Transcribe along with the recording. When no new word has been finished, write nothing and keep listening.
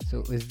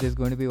So is this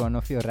going to be one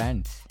of your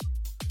rants?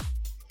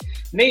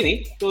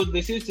 नहीं तो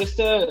this is just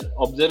a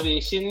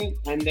observation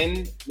and then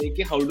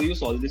like how do you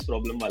solve this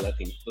problem wala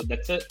thing. So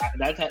that's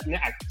an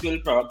actual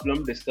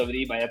problem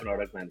discovery by a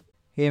product manager.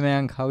 Hey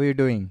Mayank, how are you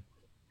doing?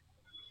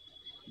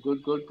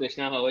 Good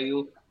Krishna, how are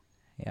you?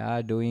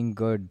 Yeah, doing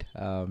good.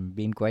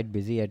 Been quite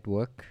busy at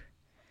work.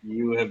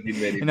 You have been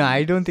very No, I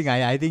busy. don't think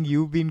I think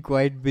you've been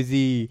quite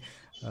busy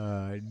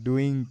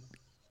doing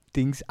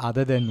things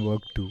other than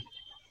work too.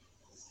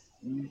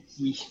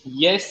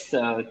 Yes,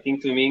 I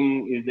think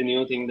swimming is the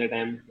new thing that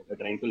I'm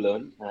trying to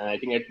learn. I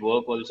think at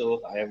work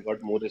also I have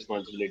got more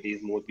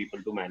responsibilities, more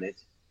people to manage.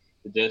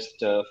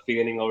 Just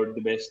figuring out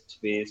the best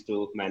ways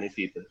to manage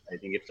people. I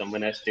think if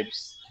someone has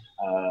tips,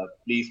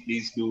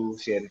 please do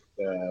share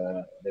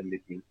them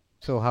with me.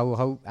 So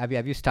how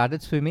have you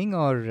started swimming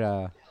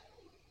or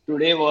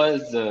Today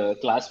was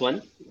class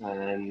one,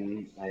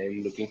 and I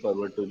am looking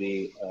forward to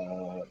the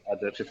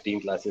other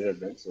 15 classes as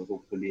well. So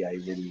hopefully, I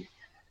will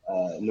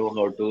know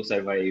how to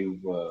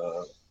survive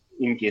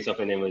in case of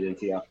an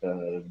emergency after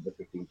the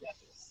 15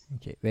 classes.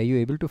 okay, were you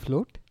able to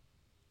float?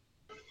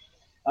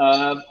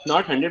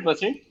 Not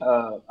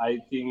 100%. I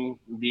think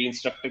the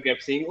instructor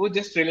kept saying, "Oh,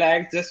 just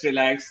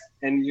relax,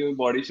 and your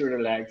body should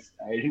relax."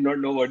 I did not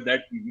know what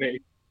that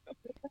meant.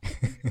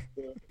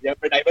 Yeah,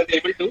 but I was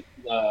able to.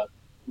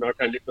 Not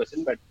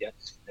 100%, but yeah,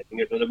 I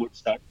think it was a good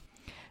start.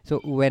 So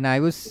when I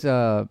was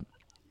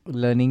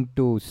learning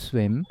to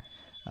swim,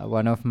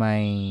 one of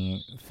my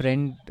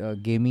friend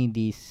gave me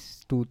these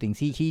two things.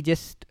 He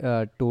just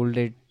told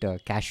it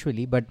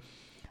casually, but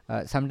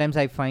sometimes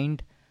I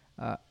find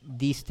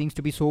these things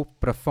to be so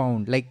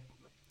profound. Like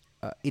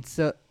it's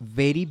a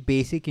very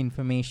basic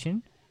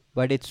information,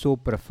 but it's so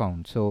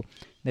profound. So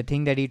the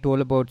thing that he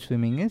told about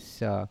swimming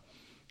is.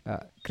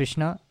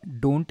 Krishna,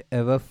 don't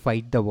ever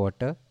fight the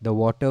water. The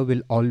water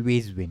will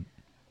always win.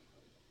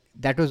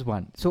 That was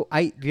one. So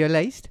I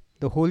realized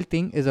the whole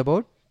thing is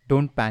about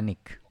don't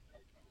panic,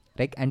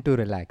 right? And to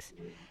relax.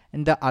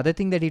 And the other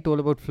thing that he told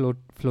about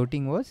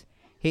floating was,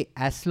 hey,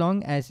 as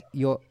long as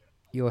your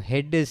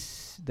head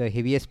is the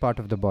heaviest part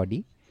of the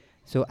body,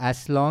 so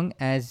as long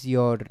as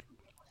your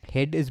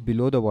head is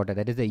below the water,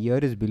 that is the ear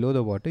is below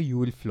the water, you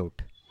will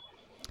float.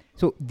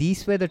 So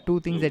these were the two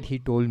things that he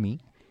told me,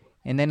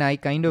 and then I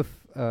kind of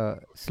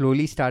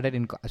slowly started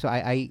in. So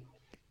I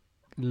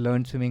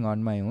learned swimming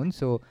on my own.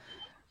 So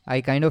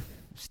I kind of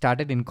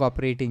started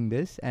incorporating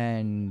this,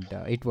 and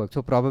it worked.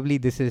 So probably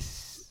this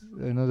is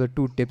the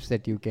two tips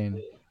that you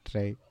can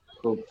try.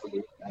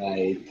 Hopefully,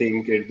 I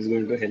think it is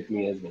going to help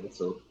me as well.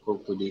 So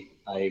hopefully,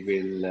 I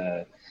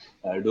will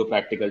do a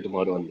practical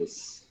tomorrow on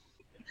this.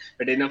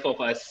 But enough of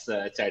us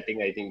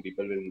chatting. I think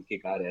people will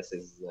kick our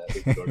asses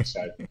if we don't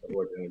start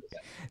what we're going to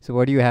chat. So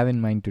what do you have in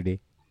mind today?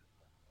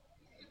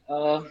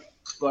 Uh,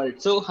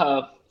 right. So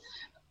I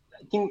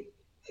think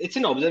it's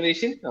an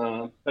observation.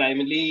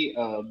 Primarily,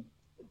 I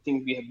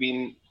think we have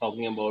been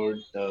talking about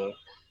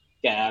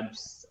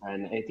cabs,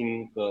 and I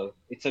think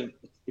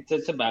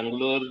it's a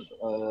Bangalore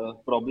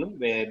problem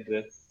where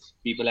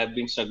people have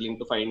been struggling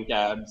to find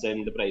cabs,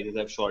 and the prices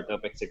have shot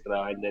up,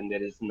 etc. And then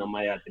there is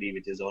Namayatri,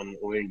 which is on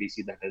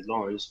ONDC that has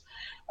launched.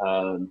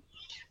 Um,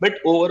 but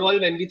overall,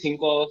 when we think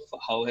of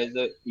how has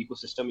the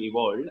ecosystem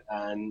evolved,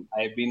 and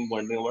I've been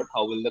wondering about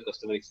how will the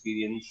customer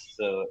experience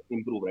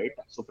improve, right?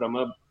 So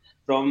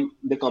from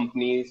the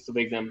companies, so for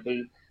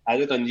example,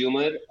 as a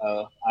consumer,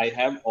 I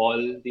have all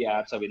the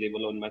apps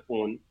available on my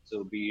phone.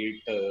 So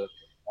be it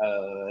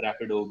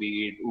Rapido,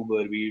 be it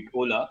Uber, be it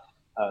Ola,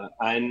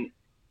 and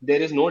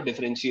there is no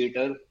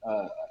differentiator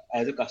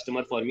as a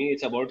customer for me.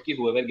 It's about ki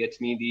whoever gets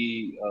me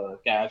the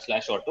cab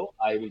slash auto,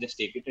 I will just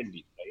take it and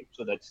leave, right?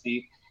 So that's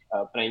the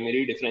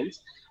primary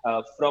difference.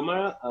 From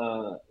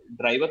a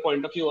driver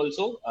point of view,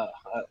 also,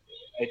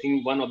 I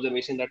think one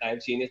observation that I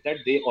have seen is that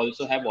they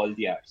also have all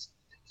the apps.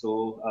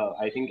 So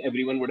I think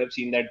everyone would have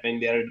seen that when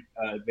they are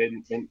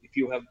when if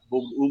you have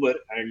booked Uber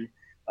and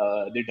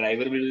the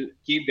driver will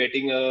keep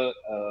getting a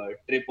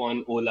trip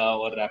on Ola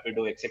or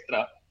Rapido,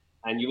 etc.,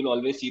 and you will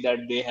always see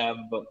that they have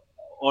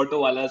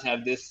auto walas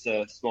have this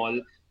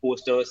small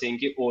poster saying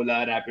ki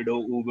Ola,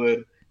 Rapido, Uber,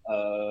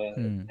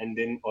 Hmm. and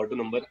then auto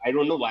number. I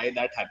don't know why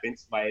that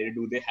happens. Why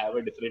do they have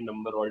a different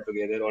number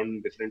altogether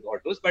on different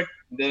autos? But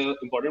the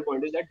important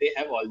point is that they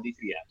have all the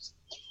three apps.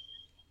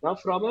 Now,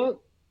 from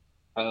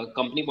a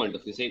company point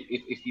of view, say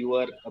if you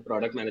are a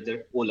product manager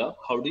at Ola,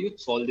 how do you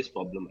solve this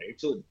problem, right?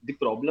 So the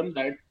problem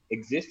that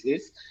exists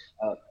is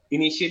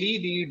initially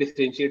the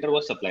differentiator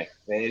was supply,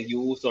 where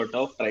you sort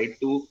of tried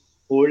to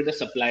hold the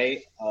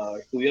supply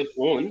to your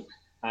own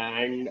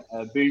and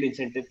build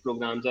incentive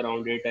programs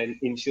around it and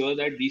ensure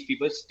that these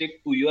people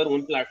stick to your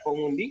own platform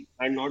only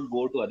and not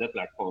go to other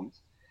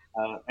platforms.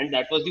 And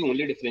that was the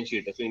only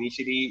differentiator. So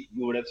initially,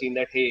 you would have seen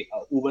that hey,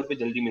 Uber पे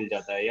जल्दी मिल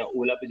जाता है या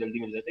Ola पे जल्दी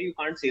मिल जाता है. You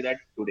can't say that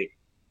today.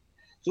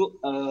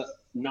 So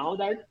now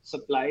that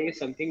supply is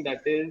something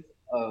that is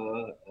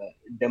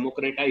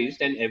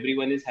democratized and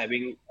everyone is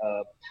having,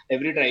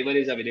 every driver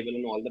is available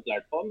on all the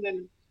platforms,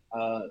 and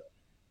uh,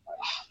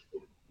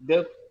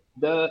 the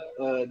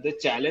The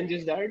challenge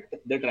is that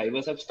the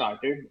drivers have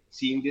started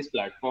seeing these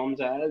platforms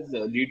as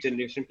lead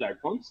generation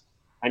platforms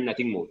and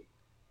nothing more.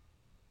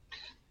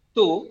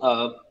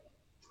 So,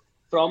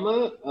 from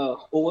a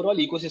overall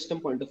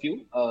ecosystem point of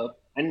view,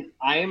 and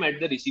I am at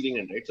the receiving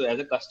end, right? So as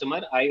a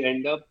customer, I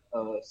end up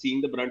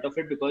seeing the brunt of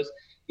it, because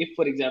if,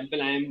 for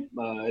example, I am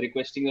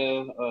requesting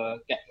a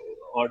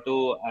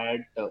auto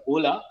at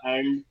Ola,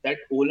 and that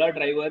Ola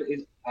driver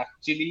is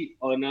actually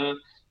on a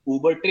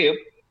Uber trip,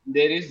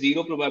 there is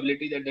zero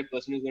probability that that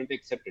person is going to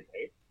accept it,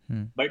 right?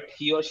 Hmm. But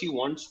he or she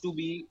wants to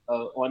be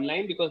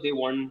online because they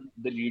want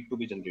the lead to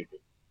be generated.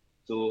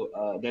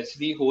 So that's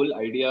the whole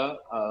idea,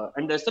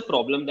 and that's the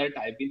problem that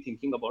I've been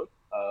thinking about.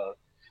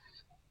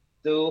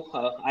 So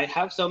I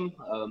have some,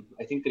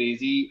 I think,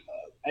 crazy,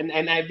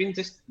 and I've been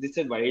just, this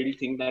is a wild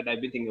thing that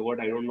I've been thinking about.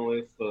 I don't know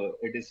if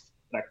it is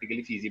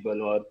practically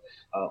feasible, or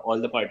all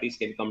the parties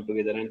can come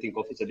together and think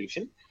of a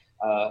solution.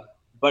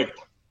 But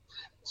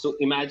so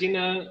imagine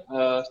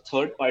a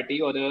third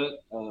party, or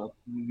a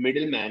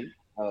middleman,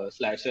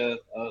 slash a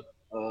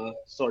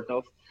sort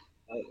of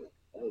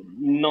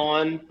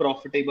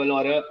non-profitable,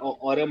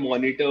 or a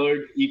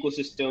monitored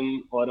ecosystem,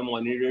 or a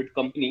monitored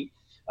company,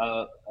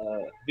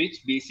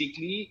 which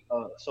basically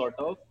sort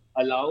of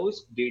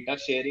allows data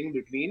sharing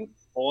between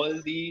all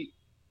the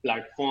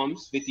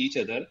platforms with each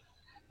other,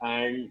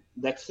 and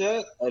that's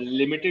a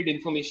limited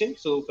information.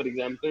 So, for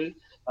example,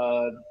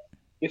 uh,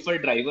 if a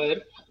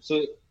driver,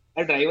 so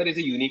a driver is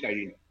a unique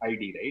ID,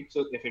 right?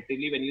 So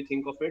effectively, when you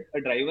think of it,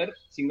 a driver,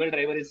 single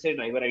driver is a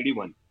driver ID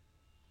one.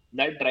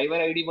 That driver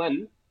ID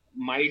one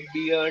might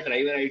be a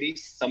driver ID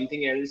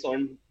something else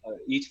on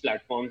each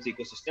platform's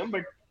ecosystem,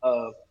 but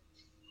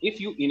if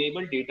you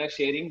enable data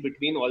sharing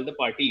between all the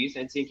parties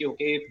and saying,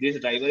 okay, if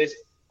this driver is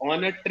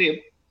on a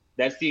trip,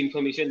 that's the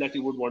information that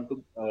you would want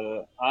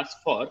to ask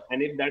for.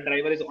 And if that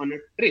driver is on a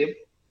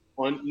trip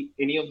on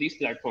any of these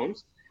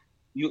platforms,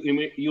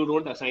 you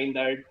don't assign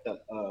that.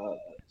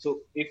 So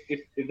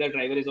if the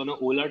driver is on a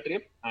Ola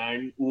trip,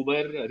 and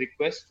Uber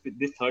requests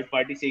this third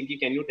party saying,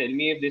 can you tell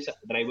me if this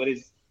driver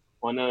is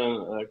on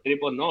a trip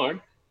or not?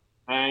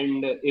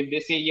 And if they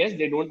say yes,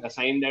 they don't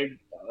assign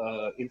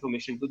that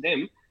information to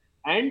them.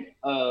 And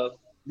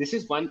this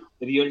is one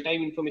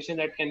real-time information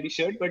that can be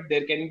shared, but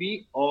there can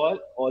be all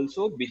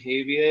also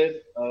behavior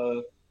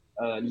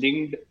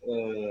linked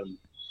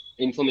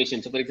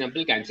information. So, for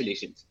example,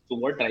 cancellations. So,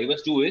 what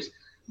drivers do is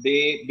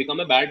they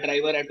become a bad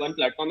driver at one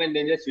platform and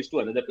then they switch to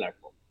another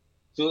platform.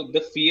 So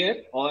the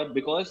fear, or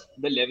because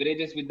the leverage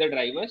is with the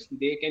drivers,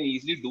 they can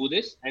easily do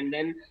this, and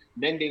then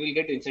they will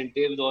get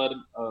incentives, or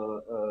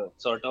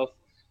sort of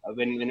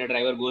when a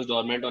driver goes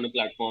dormant on a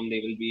platform, they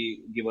will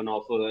be given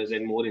offers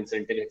and more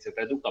incentive,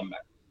 etc., to come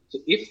back. So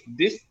if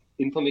this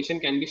information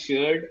can be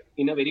shared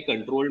in a very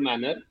controlled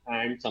manner,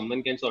 and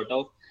someone can sort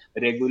of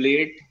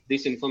regulate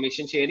this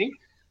information sharing,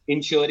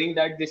 ensuring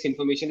that this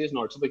information is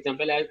not, so for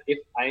example, as if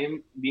I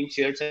am being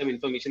shared some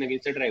information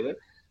against a driver,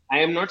 I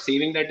am not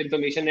saving that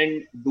information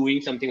and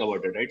doing something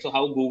about it, right? So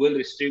how Google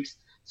restricts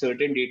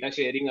certain data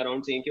sharing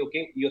around saying,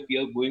 okay, if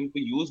you're going to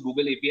use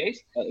Google APIs,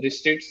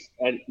 restricts,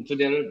 and so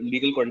there are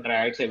legal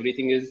contracts,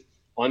 everything is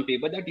on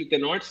paper, that you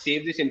cannot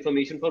save this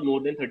information for more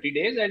than 30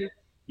 days, and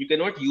you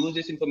cannot use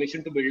this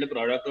information to build a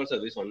product or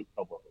service on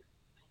top of it.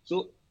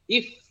 So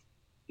if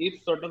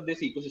sort of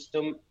this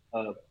ecosystem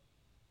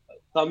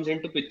comes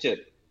into picture,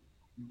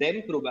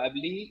 then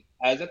probably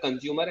as a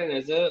consumer and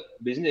as a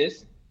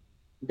business,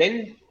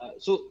 then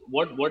so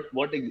what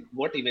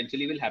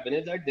eventually will happen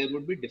is that there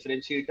would be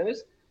differentiators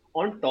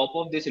on top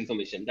of this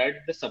information,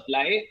 that the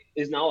supply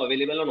is now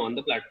available on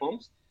the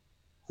platforms.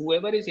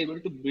 Whoever is able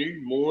to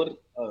build more,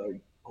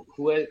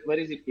 whoever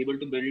is able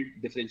to build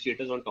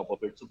differentiators on top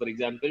of it. So for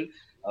example,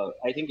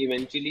 I think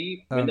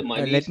eventually when the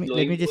money is Let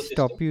flowing me through just a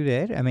system. stop you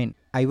there. I mean,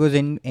 I was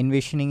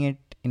envisioning it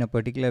in a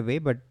particular way,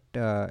 but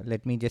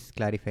let me just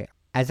clarify.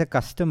 As a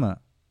customer,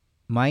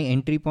 my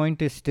entry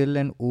point is still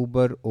an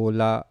Uber,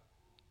 Ola,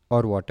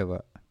 or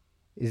whatever.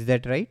 Is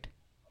that right?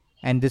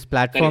 And this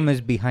platform Correct.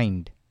 is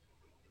behind.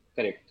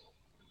 Correct.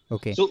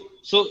 Okay. So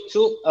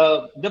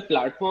the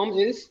platform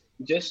is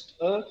just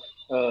a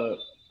uh,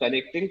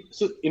 connecting.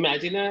 So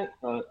imagine a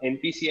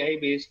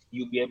NPCI based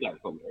UPI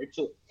platform, right?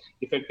 So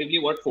effectively,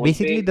 what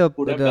Basically, PhonePe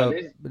could have done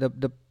is,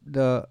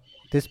 the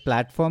this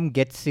platform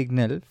gets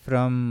signal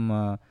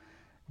from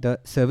the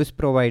service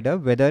provider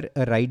whether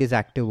a ride is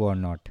active or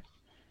not.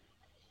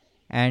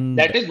 And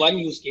that is one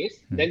use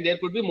case. hmm, Then there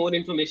could be more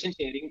information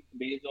sharing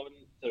based on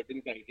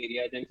certain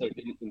criteria and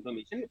certain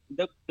information.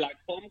 The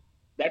platform,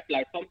 that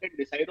platform can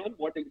decide on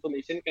what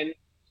information can.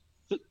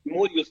 So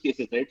more use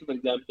cases, right? So for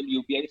example,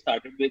 UPI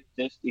started with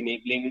just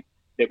enabling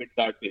debit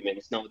card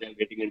payments. Now they're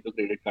getting into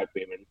credit card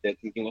payments. They're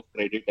thinking of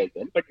credit as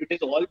well, but it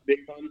is all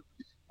built on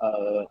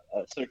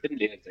certain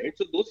layers, right?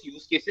 So those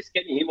use cases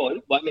can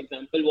evolve. One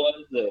example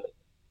was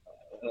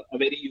a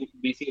very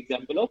basic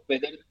example of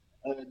whether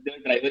the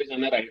driver is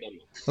on a ride or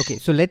not. okay,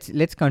 so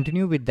let's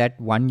continue with that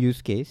one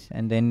use case,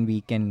 and then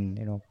we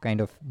can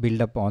kind of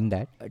build up on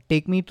that.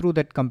 Take me through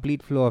that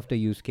complete flow of the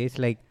use case.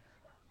 Like,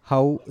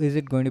 how is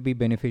it going to be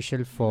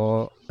beneficial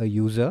for a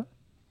user?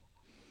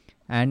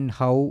 and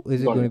how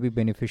is it Got going to it. be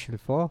beneficial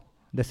for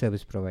the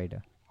service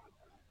provider?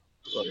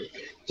 Got it.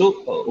 So,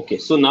 okay.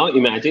 So now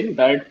imagine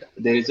that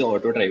there is an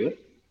auto driver.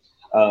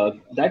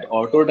 That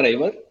auto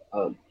driver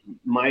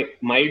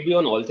might be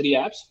on all three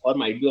apps or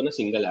might be on a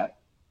single app,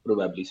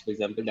 probably. So, for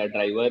example, that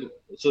driver.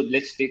 So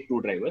let's take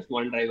two drivers.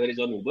 One driver is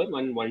on Uber.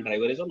 One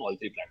driver is on all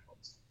three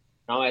platforms.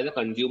 Now, as a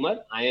consumer,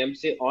 I am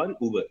say on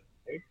Uber,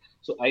 right?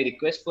 So I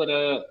request for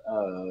a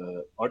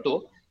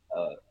auto.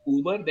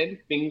 Uber then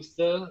pings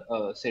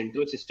the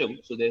central system.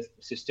 So there's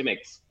system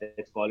X.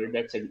 Let's call it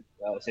that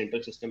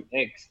central system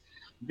X,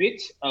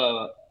 which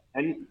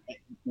and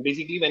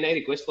basically when I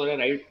request for a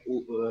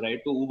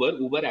ride to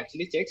Uber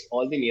actually checks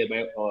all the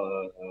nearby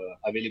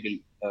available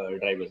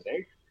drivers,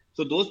 right?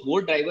 So those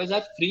both drivers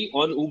are free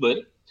on Uber,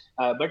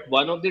 but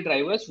one of the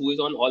drivers who is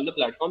on all the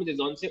platforms is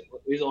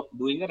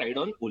doing a ride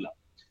on Ola.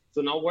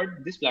 So now what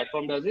this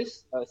platform does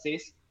is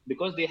says,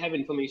 because they have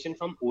information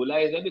from Ola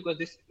as well, because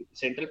this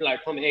central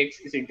platform X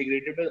is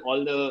integrated with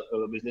all the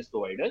business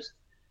providers.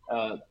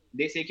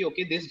 They say, कि,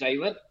 okay, this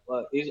driver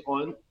is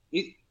on.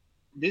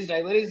 This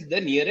driver is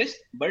the nearest,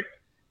 but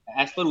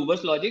as per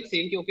Uber's logic,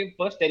 saying, कि, okay,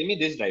 first tell me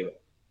this driver.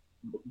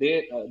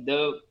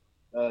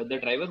 The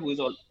driver who is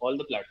on all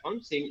the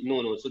platforms saying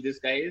no, so this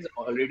guy is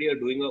already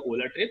doing a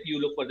Ola trip, you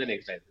look for the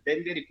next driver,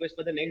 then they request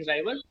for the next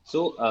driver.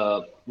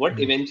 So what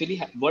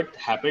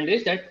happened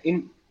is that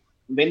in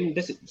when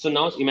this so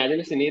now imagine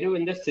a scenario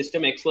when the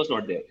system X was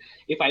not there.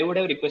 If I would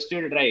have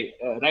requested a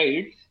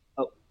ride,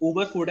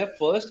 Uber would have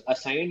first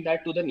assigned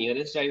that to the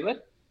nearest driver,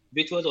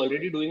 which was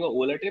already doing a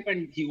Ola trip,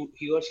 and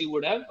he or she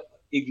would have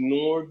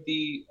ignored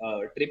the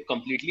trip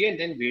completely and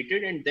then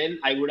waited, and then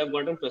I would have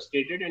gotten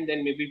frustrated and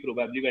then maybe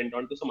probably went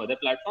on to some other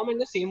platform, and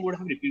the same would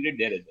have repeated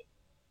there as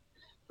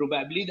well.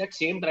 Probably that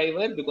same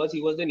driver, because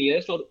he was the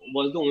nearest or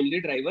was the only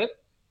driver,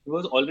 he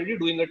was already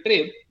doing a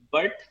trip,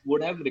 but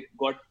would have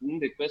gotten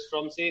request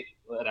from say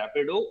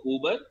Rapido,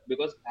 Uber,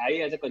 because I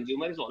as a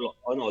consumer is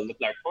on all the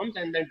platforms,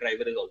 and that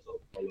driver is also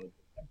all on the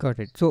Got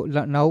platforms. it. So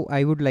now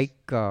I would like,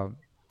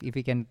 if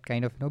we can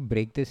kind of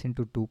break this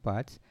into two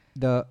parts.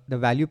 The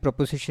value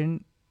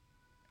proposition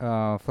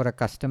for a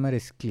customer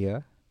is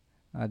clear,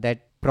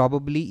 that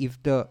probably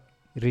if the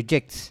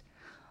rejects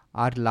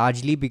are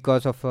largely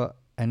because of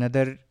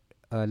another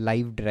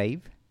live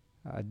drive,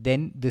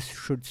 then this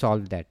should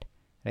solve that,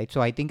 right? So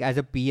I think as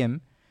a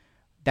PM,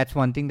 that's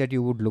one thing that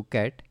you would look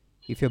at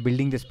if you're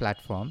building this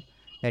platform,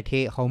 that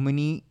hey, how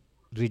many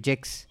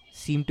rejects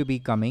seem to be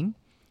coming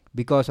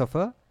because of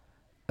a,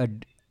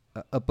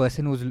 a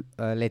person who's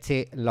let's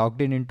say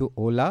logged in into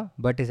Ola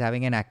but is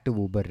having an active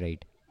Uber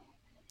ride.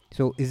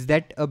 So is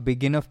that a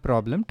big enough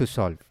problem to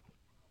solve?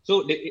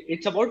 So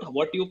it's about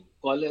what you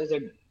call as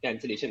a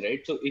cancellation,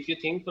 right? So if you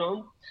think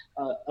from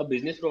a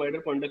business provider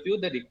point of view,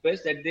 the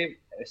request that they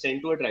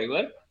sent to a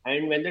driver,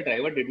 and when the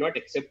driver did not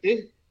accept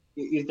it,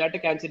 is that a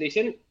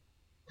cancellation?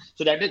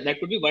 So that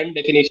could be one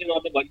definition or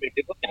the one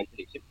metric of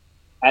cancellation.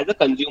 As a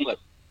consumer,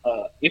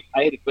 if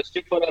I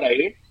requested for a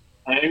ride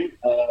and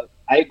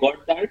I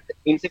got that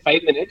in say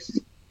 5 minutes,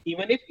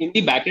 even if in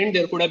the back end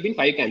there could have been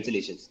five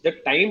cancellations, the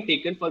time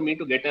taken for me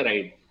to get a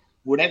ride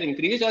would have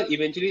increased, or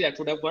eventually that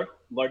would have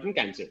gotten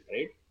cancelled,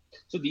 right?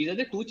 So these are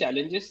the two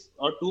challenges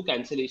or two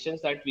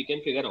cancellations that we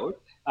can figure out.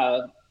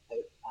 I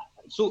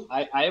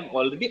have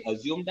already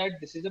assumed that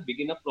this is a big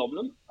enough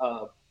problem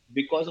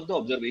because of the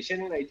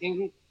observation, and I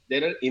think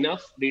there are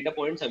enough data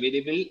points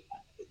available,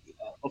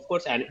 of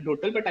course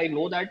anecdotal, but I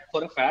know that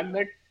for a fact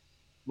that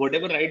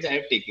whatever rides I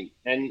have taken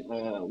and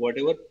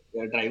whatever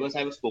drivers I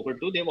have spoken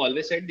to, they've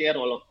always said they are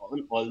all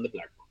on all the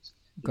platforms.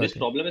 This Got it.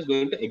 problem is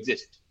going to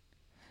exist.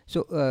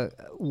 So,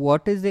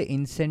 what is the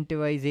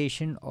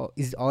incentivization, or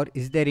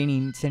is there any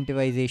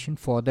incentivization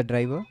for the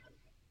driver?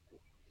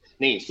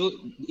 Nay, so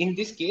in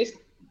this case,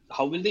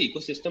 how will the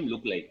ecosystem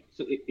look like?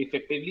 So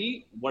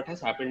effectively, what has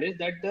happened is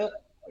that the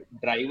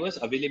driver's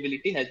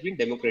availability has been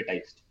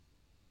democratized.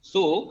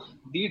 So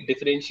the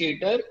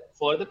differentiator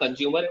for the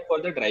consumer and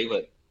for the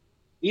driver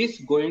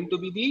is going to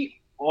be the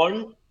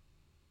on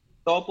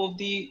top of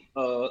the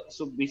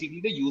so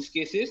basically the use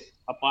cases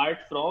apart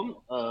from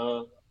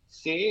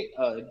say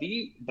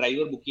the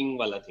driver booking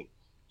wala thing.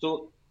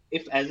 So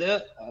if as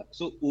a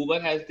so Uber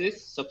has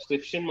this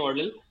subscription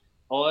model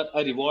or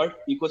a reward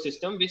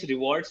ecosystem which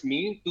rewards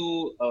me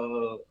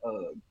to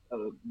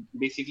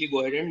basically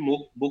go ahead and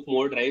book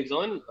more drives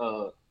on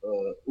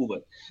Uber.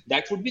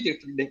 That would be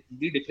the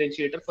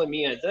differentiator for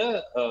me as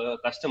a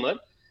customer.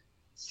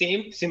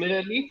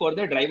 Similarly for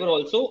the driver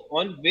also,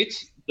 on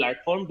which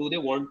platform do they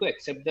want to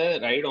accept the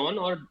ride on,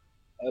 or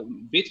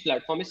which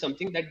platform is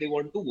something that they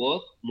want to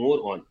work more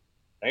on,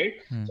 right?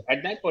 Hmm. So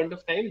at that point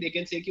of time they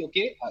can say कि,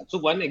 okay, so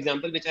one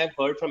example which I have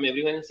heard from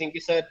everyone is saying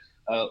कि sir,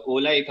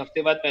 ओला एक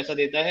हफ्ते बाद पैसा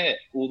देता है,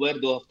 उबर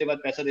 2 हफ्ते बाद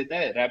पैसा देता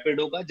है,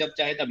 रैपिडो का जब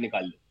चाहे तब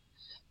निकाल लो.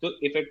 So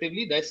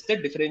effectively, that's the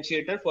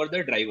differentiator for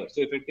the driver.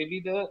 So effectively,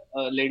 the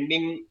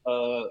lending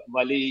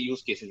wale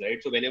use cases,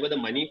 right? So whenever the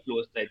money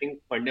flows, I think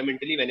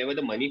fundamentally, whenever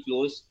the money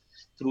flows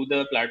through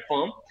the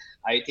platform,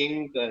 I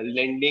think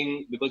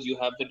lending, because you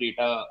have the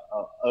data,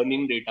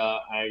 earning data,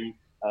 and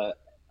uh,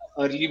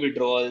 early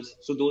withdrawals.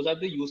 So those are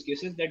the use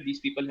cases that these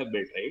people have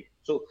built, right?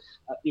 So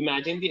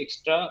imagine the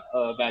extra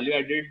value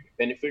added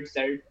benefits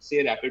that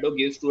say Rapido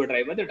gives to a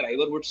driver. The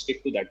driver would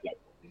stick to that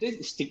platform. It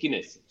is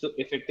stickiness. So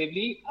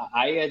effectively,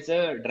 I as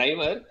a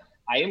driver,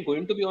 I am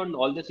going to be on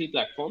all the three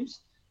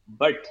platforms,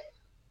 but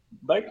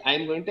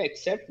I'm going to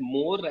accept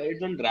more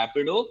rides on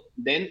Rapido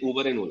than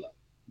Uber and Ola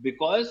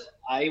because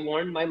I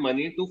want my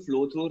money to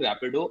flow through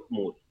Rapido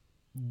more.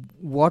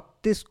 What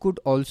this could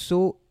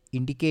also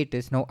indicate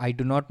is, now I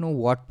do not know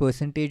what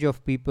percentage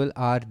of people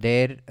are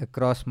there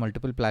across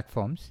multiple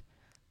platforms.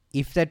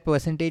 If that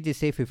percentage is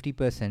say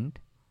 50%,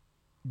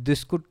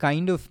 this could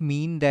kind of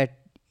mean that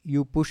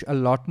you push a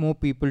lot more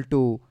people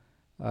to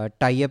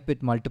tie up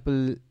with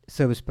multiple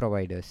service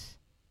providers.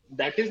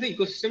 That is the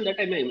ecosystem that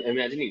I'm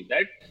imagining.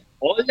 That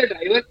all the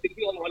drivers will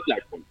be on all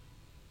platforms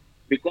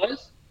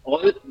because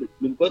all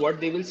because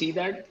what they will see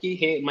that ki,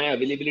 hey, my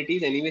availability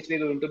is anyways we're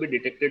going to be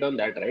detected on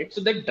that, right?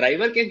 So the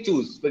driver can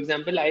choose. For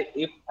example, I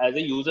if as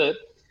a user,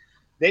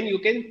 then you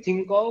can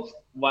think of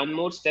one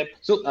more step.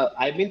 So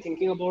I've been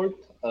thinking about.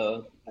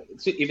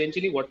 So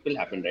eventually, what will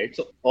happen, right?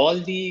 So all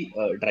the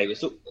drivers.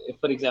 So if,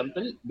 for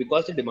example,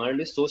 because the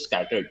demand is so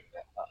scattered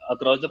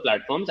across the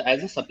platforms,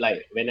 as a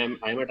supply, when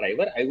I'm a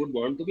driver, I would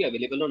want to be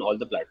available on all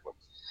the platforms.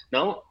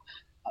 Now,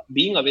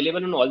 being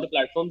available on all the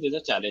platforms is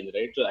a challenge,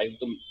 right? So I have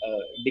to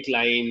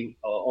decline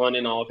on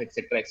and off,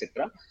 etc.,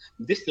 etc.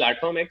 This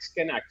platform X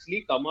can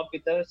actually come up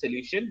with a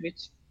solution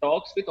which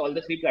talks with all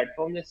the three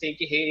platforms and say,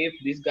 hey, if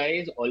this guy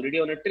is already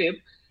on a trip,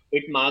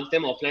 it marks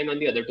them offline on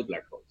the other two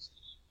platforms.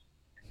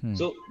 Hmm.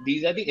 So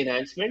these are the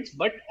enhancements.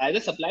 But as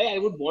a supply, I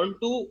would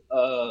want to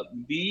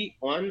be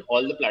on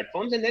all the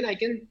platforms, and then I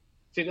can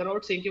figure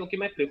out saying, okay,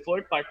 my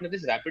preferred partner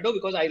is Rapido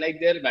because I like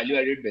their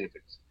value-added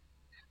benefits.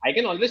 I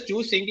can always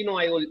choose saying,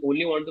 I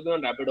only want to be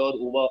on Rapido or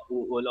Uber,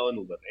 Ola or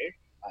Uber,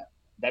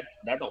 right?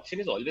 That option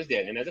is always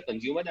there, and as a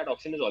consumer, that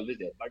option is always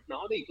there. But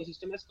now the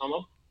ecosystem has come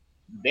up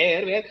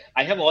there where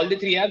I have all the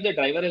three apps, the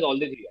driver has all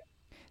the three apps.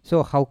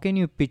 So, how can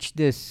you pitch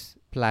this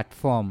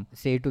platform,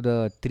 say, to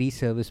the three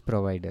service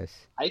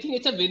providers? I think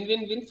it's a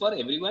win-win-win for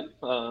everyone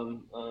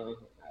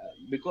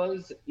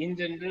because in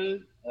general,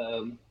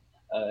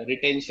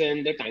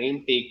 retention, the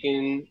time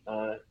taken,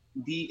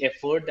 the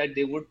effort that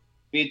they would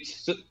pitch.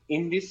 So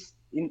in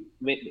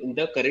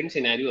the current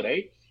scenario,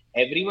 right,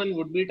 everyone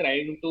would be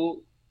trying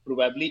to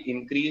probably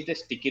increase the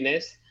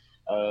stickiness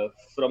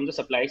from the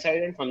supply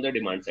side and from the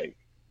demand side.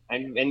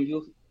 And when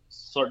you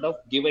sort of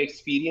give an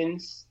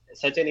experience,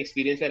 such an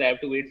experience where I have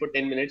to wait for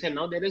 10 minutes, and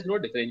now there is no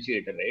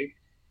differentiator, right?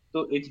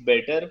 So it's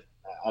better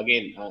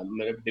again.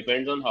 It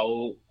depends on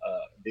how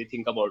they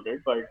think about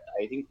it, but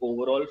I think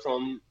overall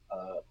from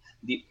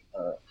the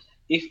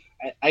if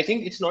I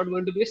think it's not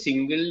going to be a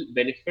single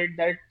benefit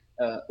that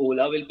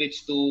Ola will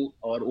pitch to,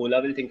 or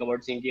Ola will think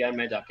about saying कि यार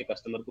मैं जाके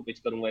customer को pitch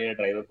करूंगा या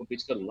driver को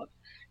pitch करूंगा.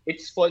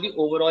 It's for the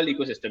overall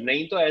ecosystem.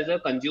 नहीं तो as a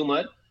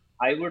consumer,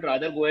 I would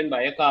rather go and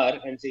buy a car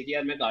and say कि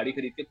यार मैं गाड़ी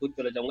खरीद के खुद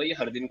चला जाऊंगा, ये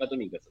हर दिन का तो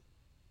नहीं कर सकता.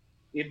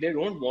 If they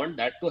don't want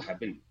that to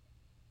happen,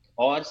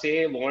 or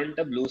say want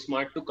a blue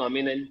smart to come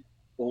in and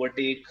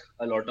overtake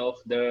a lot of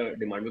the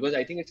demand, because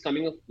I think it's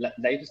coming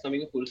life is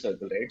coming a full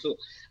circle, right? So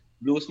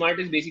blue smart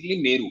is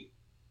basically Meru.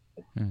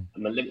 Hmm.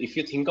 If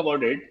you think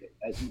about it,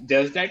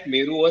 just that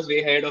Meru was way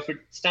ahead of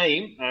its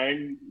time,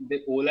 and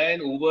the Ola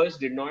and Ubers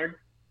did not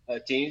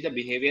change the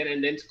behavior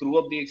and then screw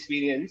up the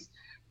experience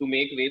to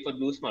make way for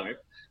Blue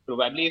Smart.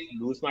 Probably, if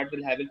Blue Smart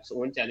will have its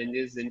own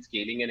challenges in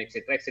scaling and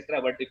etc.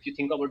 etc. But if you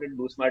think about it,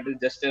 Blue Smart is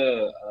just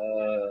a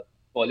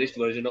polished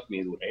version of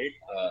Meru,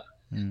 right?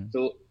 Hmm.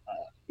 So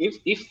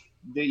if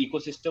the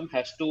ecosystem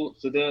has to,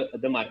 so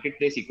the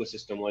marketplace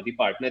ecosystem or the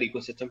partner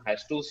ecosystem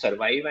has to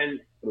survive, and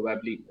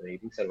probably I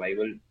think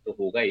survival to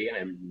hoga hi,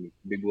 I'm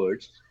big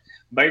words,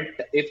 but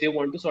if they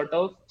want to sort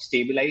of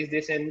stabilize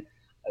this and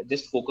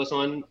just focus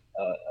on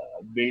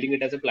building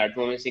it as a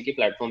platform and say कि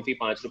platform fee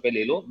 ₹5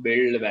 ले लो,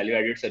 build value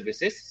added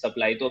services,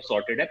 supply तो अब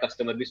sorted है,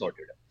 customer भी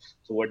sorted है.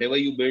 So whatever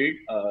you build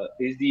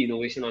is the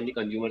innovation on the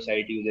consumer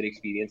side, user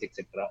experience,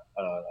 etc.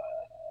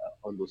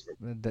 On those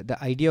fronts. The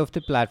idea of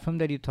the platform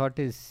that you thought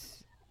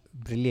is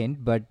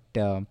brilliant, but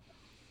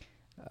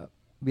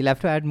we'll have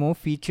to add more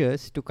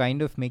features to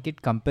kind of make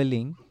it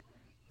compelling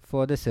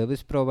for the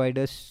service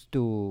providers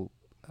to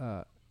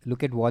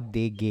look at what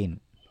they gain.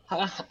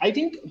 I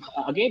think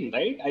again,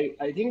 right?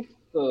 I think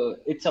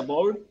it's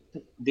about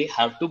they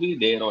have to be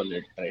there on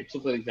it, right? So,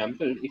 for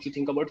example, if you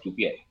think about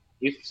UPI,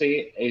 if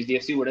say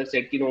HDFC would have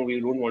said, no, we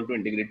don't want to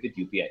integrate with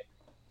UPI,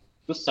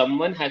 so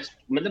someone has,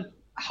 मतलब,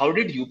 how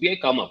did UPI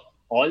come up?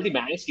 All the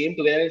banks came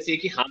together and say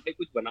कि हाँ पे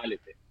कुछ बना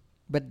लेते हैं.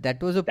 But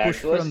that was a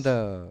push That from was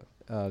the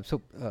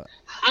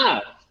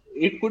हाँ,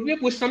 it could be a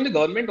push from the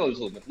government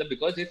also, मतलब,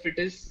 because if it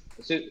is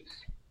so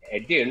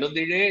at the end of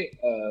the day,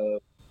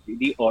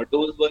 the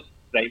autos were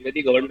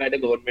primarily governed by the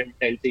government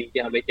and saying कि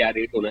हमें क्या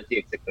rate होना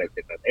चाहिए, etc.,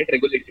 etc., right?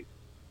 Regulated.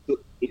 So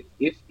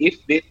if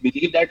they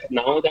believe that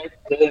now that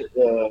the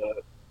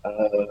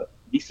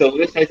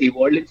service has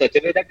evolved in such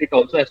a way that it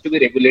also has to be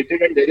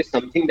regulated and there is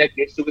something that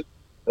needs to be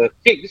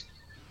fixed,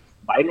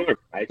 why not?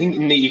 I think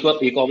in the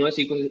e-commerce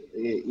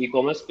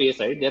space,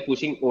 right, they're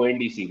pushing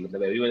ONDC.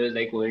 मतलब everyone is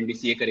like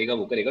ONDC ये करेगा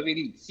वो करेगा.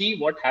 We'll see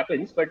what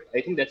happens, but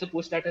I think that's a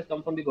push that has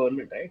come from the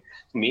government, right?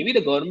 So maybe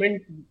the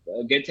government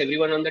gets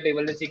everyone on the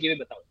table and say कि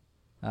बताओ.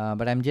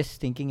 But I'm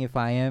just thinking, if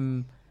I am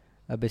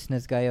a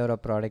business guy or a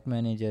product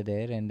manager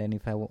there, and then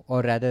if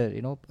or rather,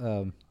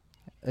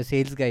 a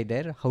sales guy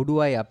there, how do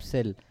I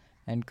upsell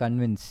and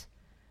convince,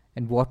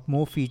 and what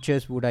more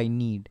features would I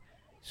need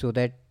so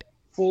that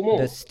the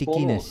FOMO.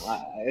 stickiness.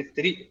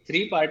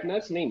 Three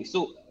partners. नहीं.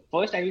 So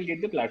first I will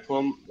get the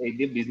platform,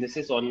 the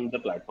businesses on the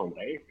platform,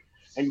 right?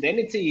 And then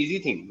it's a easy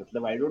thing.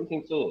 मतलब I don't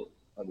think so.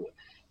 No,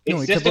 It's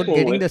it's just a about FOMO.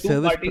 getting the If two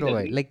service parties provider.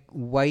 agree, Like,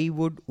 why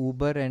would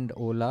Uber and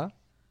Ola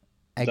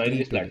join agree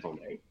this to it? platform,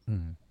 right?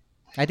 Mhm.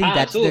 I think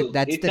that's the So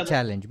that's the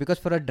challenge, because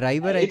for a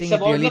driver, I it's think it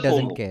about really the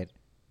doesn't FOMO. care.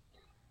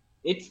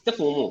 It's the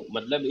FOMO.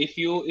 मतलब if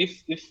you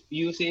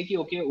say कि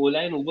okay, Ola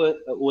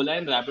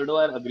and Rapido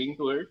are agreeing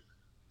to it,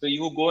 so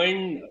you go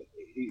and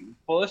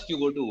first you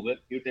go to Uber,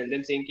 you tell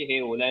them saying कि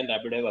hey, Ola and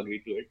Rapido have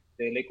agreed to it.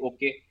 They're like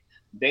okay.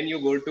 Then you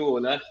go to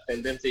Ola,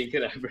 tell them saying कि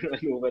Rapido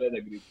and Uber have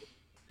agreed to it.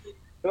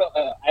 So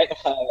I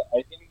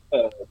think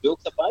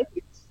jokes apart,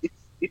 it's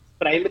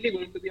primarily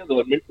going to be a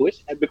government push,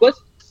 and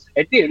because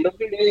at the end of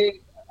the day,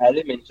 as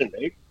I mentioned,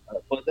 right,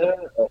 for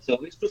the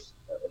service to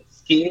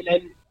scale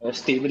and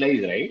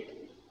stabilize, right,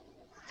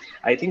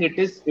 I think it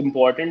is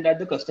important that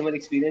the customer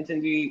experience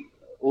and the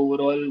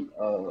overall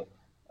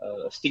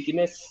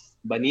stickiness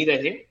बनी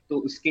रहे. तो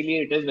उसके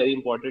लिए it is very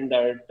important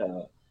that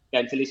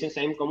cancellation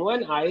time come on.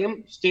 And I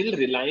am still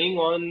relying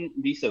on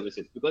these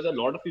services because a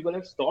lot of people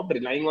have stopped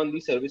relying on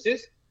these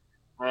services.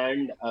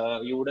 And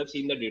you would have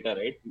seen the data,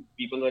 right?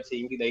 People were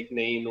saying like,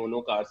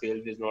 no, car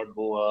sales does not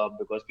go up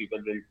because people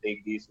will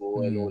take these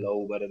Wo and Hmm. Ola,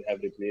 Uber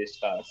have replaced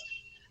cars.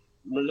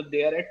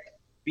 They are at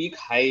peak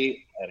high,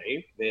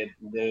 right? Where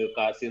the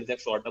car sales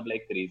have shot up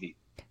like crazy.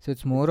 So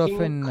it's I more of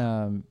think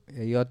an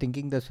you're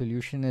thinking the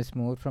solution is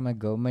more from a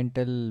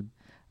governmental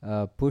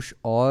push,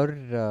 or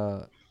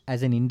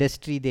as an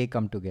industry they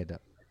come together.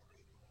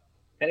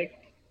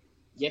 correct.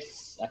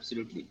 Yes,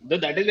 absolutely. Though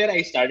that is where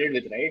I started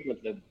with, right?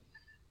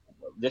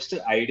 Just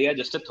an idea,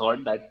 just a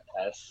thought that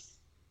has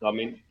come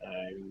in,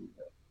 and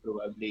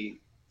probably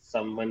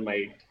someone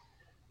might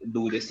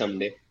do this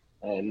someday.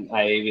 And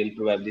I will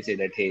probably say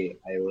that, hey,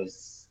 I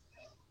was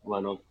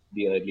one of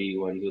the early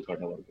ones who thought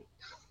about it.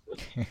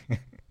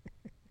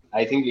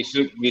 I think we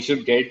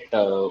should get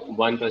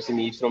one person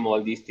each from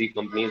all these three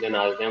companies and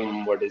ask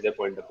them what is their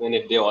point of view. And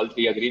if they all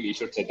three agree, we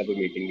should set up a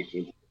meeting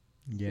between them.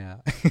 Yeah.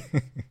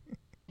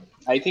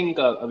 I think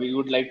we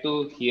would like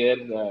to hear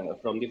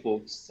from the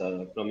folks,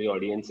 from the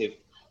audience, if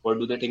what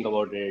do they think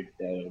about it?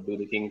 Do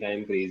they think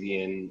I'm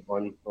crazy and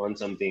on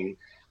something,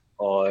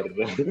 or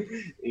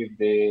if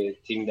they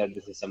think that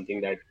this is something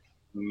that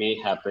may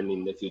happen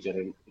in the future?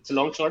 And it's a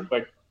long shot,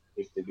 but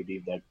if they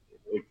believe that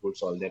it would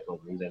solve their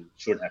problems, then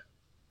should happen.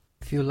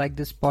 If you like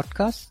this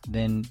podcast,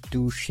 then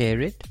do share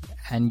it.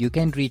 And you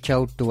can reach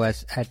out to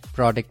us at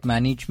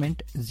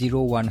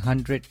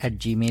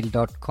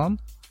productmanagement0100@gmail.com,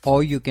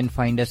 or you can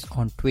find us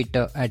on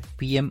Twitter at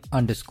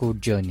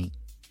PM_journey.